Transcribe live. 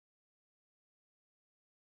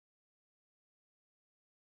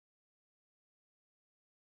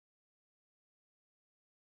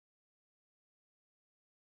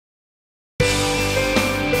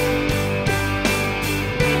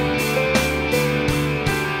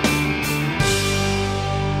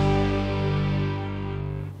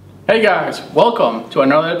Hey guys, welcome to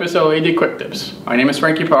another episode of ED Quick Tips. My name is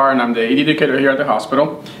Frankie Parr and I'm the ED educator here at the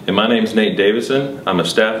hospital. And my name is Nate Davison. I'm a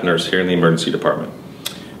staff nurse here in the emergency department.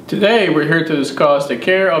 Today we're here to discuss the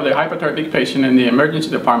care of the hypothermic patient in the emergency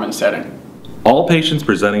department setting. All patients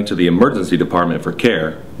presenting to the emergency department for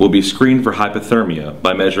care will be screened for hypothermia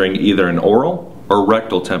by measuring either an oral or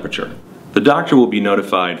rectal temperature. The doctor will be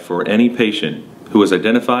notified for any patient who is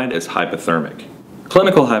identified as hypothermic.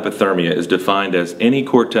 Clinical hypothermia is defined as any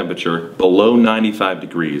core temperature below 95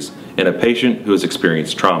 degrees in a patient who has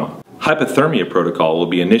experienced trauma. Hypothermia protocol will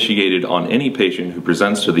be initiated on any patient who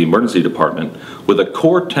presents to the emergency department with a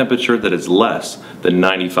core temperature that is less than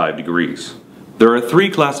 95 degrees. There are three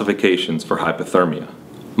classifications for hypothermia: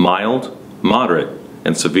 mild, moderate,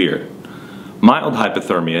 and severe. Mild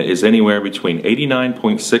hypothermia is anywhere between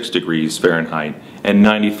 89.6 degrees Fahrenheit and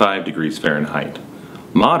 95 degrees Fahrenheit.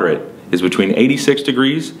 Moderate is between 86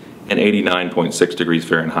 degrees and 89.6 degrees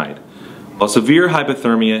Fahrenheit, while severe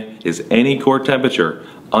hypothermia is any core temperature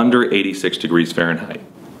under 86 degrees Fahrenheit.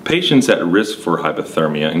 Patients at risk for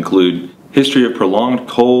hypothermia include history of prolonged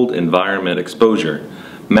cold environment exposure,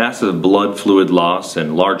 massive blood fluid loss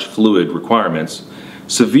and large fluid requirements,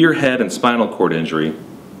 severe head and spinal cord injury,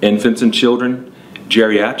 infants and children,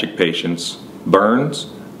 geriatric patients, burns,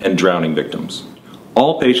 and drowning victims.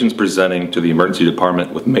 All patients presenting to the emergency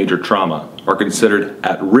department with major trauma are considered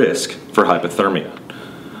at risk for hypothermia.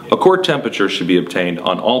 A core temperature should be obtained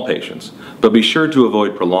on all patients, but be sure to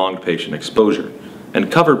avoid prolonged patient exposure and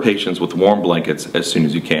cover patients with warm blankets as soon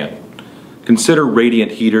as you can. Consider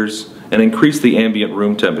radiant heaters and increase the ambient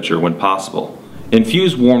room temperature when possible.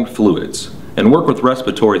 Infuse warmed fluids and work with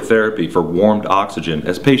respiratory therapy for warmed oxygen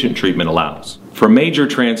as patient treatment allows. For major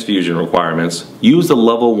transfusion requirements, use the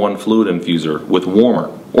level 1 fluid infuser with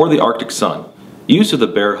warmer or the Arctic Sun. Use of the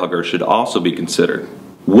bear hugger should also be considered.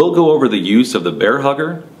 We'll go over the use of the bear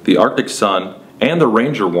hugger, the Arctic Sun, and the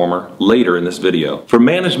Ranger warmer later in this video. For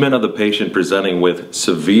management of the patient presenting with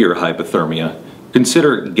severe hypothermia,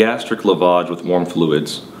 consider gastric lavage with warm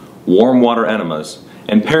fluids, warm water enemas,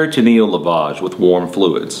 and peritoneal lavage with warm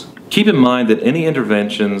fluids. Keep in mind that any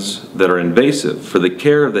interventions that are invasive for the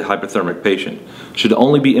care of the hypothermic patient should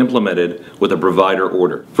only be implemented with a provider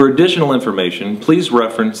order. For additional information, please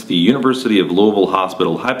reference the University of Louisville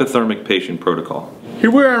Hospital Hypothermic Patient Protocol. Here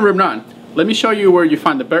we are in room 9. Let me show you where you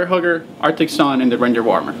find the bear hugger, Arctic Sun, and the Ranger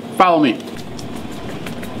warmer. Follow me.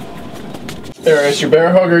 There is your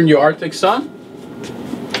bear hugger and your Arctic Sun.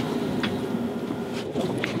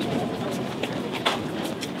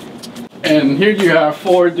 And here you have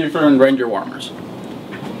 4 different Ranger warmers.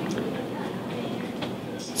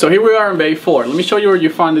 So here we are in bay 4. Let me show you where you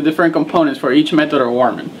find the different components for each method of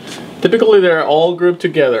warming. Typically they're all grouped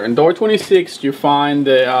together. In door 26 you find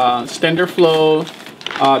the standard flow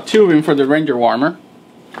tubing for the Ranger warmer.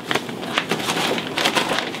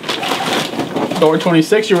 Door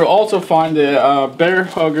 26 you will also find the bear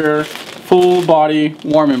hugger full body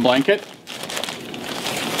warming blanket.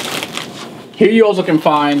 Here you also can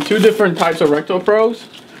find 2 different types of rectal probes.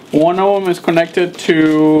 One of them is connected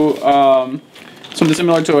to something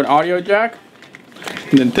similar to an audio jack.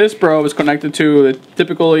 And then this probe is connected to the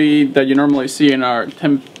typically that you normally see in our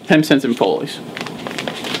temp sensing pulleys.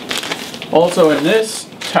 Also in this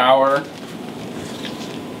tower,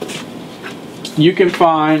 you can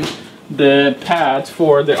find the pads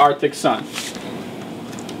for the Arctic Sun.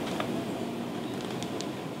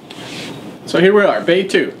 So here we are, bay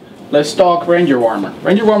 2. Let's talk Ranger warmer.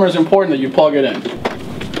 Ranger warmer is important that you plug it in.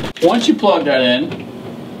 Once you plug that in,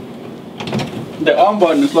 the on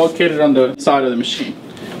button is located on the side of the machine.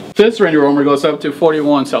 This Ranger warmer goes up to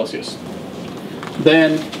 41 Celsius.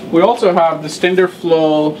 Then we also have the standard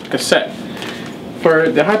flow cassette. For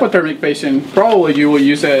the hypothermic patient, probably you will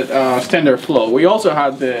use a standard flow. We also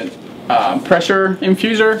have the pressure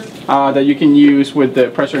infuser that you can use with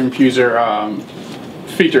the pressure infuser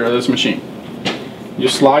feature of this machine. You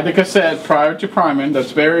slide the cassette prior to priming.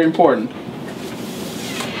 That's very important.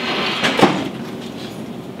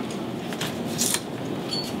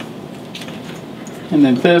 And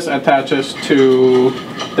then this attaches to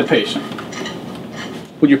the patient.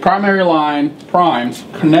 With your primary line primed,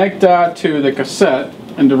 connect that to the cassette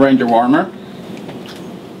and the Ranger warmer.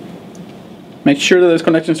 Make sure that those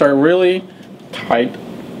connections are really tight.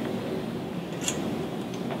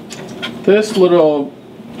 This little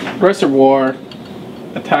reservoir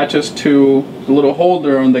attaches to the little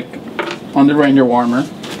holder on the Ranger warmer.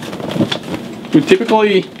 We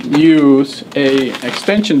typically use a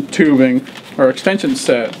extension tubing or extension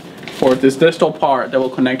set for this distal part that will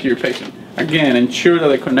connect to your patient. Again, ensure that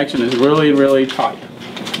the connection is really tight.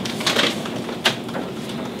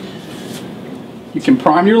 you can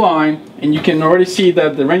prime your line, and you can already see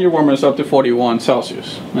that the Ranger warmer is up to 41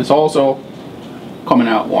 Celsius. And it's also coming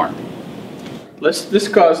out warm. Let's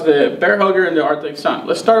discuss the Bear Hugger and the Arctic Sun.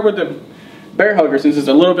 Let's start with the Bear Hugger, since it's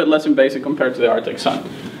a little bit less invasive compared to the Arctic Sun.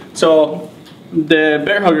 So the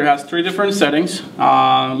Bear Hugger has 3 different settings,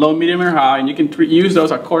 low, medium, or high, and you can use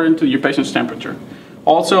those according to your patient's temperature.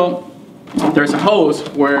 Also, there's a hose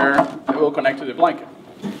where it will connect to the blanket.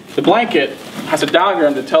 The blanket has a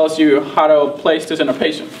diagram that tells you how to place this in a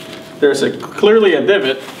patient. There's clearly a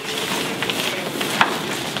divot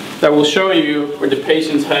that will show you where the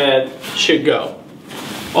patient's head should go.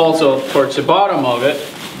 Also, towards the bottom of it,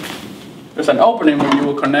 there's an opening where you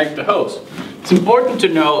will connect the hose. It's important to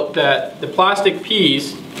note that the plastic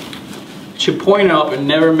piece should point up and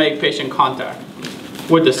never make patient contact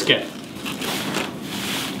with the skin.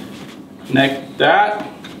 Connect that,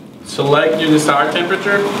 select your desired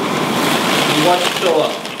temperature, and watch it fill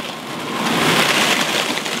up.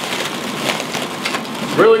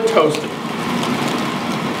 It's really toasty.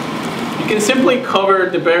 You can simply cover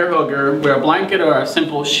the Bear Hugger with a blanket or a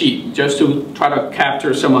simple sheet just to try to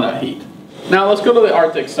capture some of that heat. Now let's go to the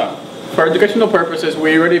Arctic Sun. For educational purposes,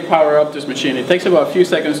 we already power up this machine. It takes about a few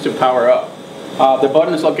seconds to power up. The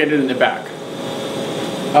button is located in the back.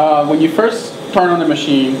 When you first turn on the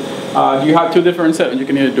machine, you have 2 different settings. You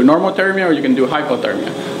can either do normothermia or you can do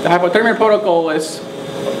hypothermia. The Hypothermia Protocol is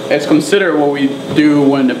considered what we do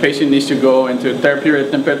when the patient needs to go into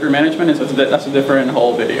therapeutic temperature management, and that's a different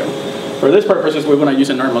whole video. For this purposes, we want to use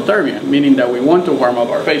a normothermia, meaning that we want to warm up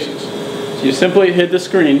our patients. So you simply hit the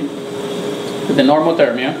screen with the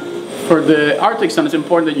normothermia. For the Arctic Sun, it's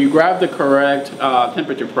important that you grab the correct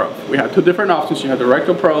temperature probe. We have 2 different options. You have the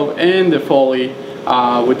rectal probe and the Foley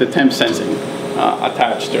with the temp sensing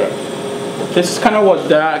attached to it. This is kind of what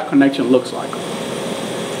that connection looks like.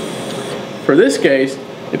 For this case,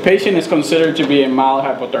 the patient is considered to be a mild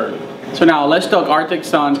hypothermia. So now let's talk Arctic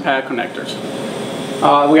Sun pad connectors.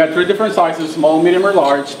 We have 3 different sizes, small, medium, or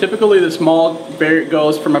large. Typically the small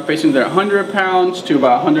goes from a patient that's 100 pounds to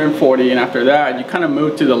about 140, and after that you kind of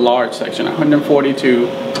move to the large section, 140 to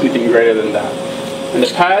anything greater than that. And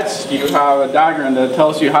the pads, you have a diagram that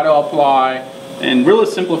tells you how to apply and really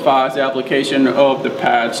simplifies the application of the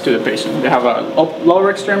pads to the patient. They have a lower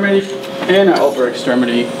extremity and an upper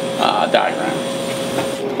extremity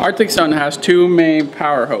diagram. Arctic Sun has 2 main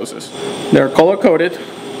power hoses. They're color-coded,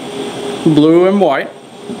 blue and white.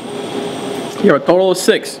 You have a total of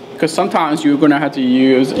 6, because sometimes you're going to have to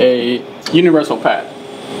use a universal pad.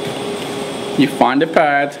 You find the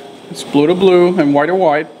pad, it's blue to blue and white to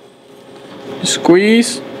white. You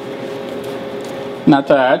squeeze and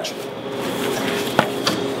attach.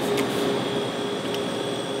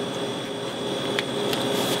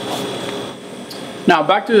 Now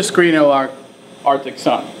back to the screen of our Arctic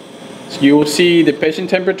Sun. So you will see the patient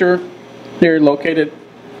temperature here located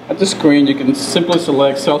at the screen. You can simply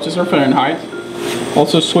select Celsius or Fahrenheit.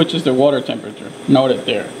 Also switches the water temperature, noted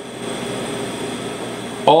there.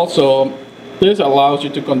 Also, this allows you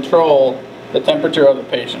to control the temperature of the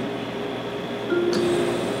patient.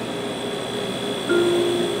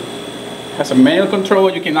 It has a manual control.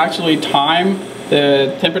 You can actually time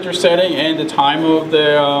the temperature setting and the time of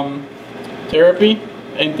the therapy,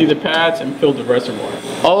 empty the pads, and fill the reservoir.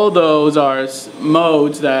 All those are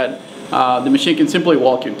modes that the machine can simply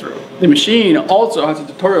walk you through. The machine also has a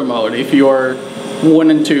tutorial mode if you are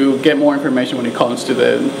wanting to get more information when it comes to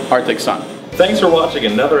the Arctic Sun. Thanks for watching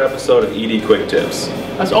another episode of ED Quick Tips.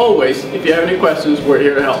 As always, if you have any questions, we're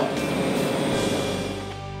here to help.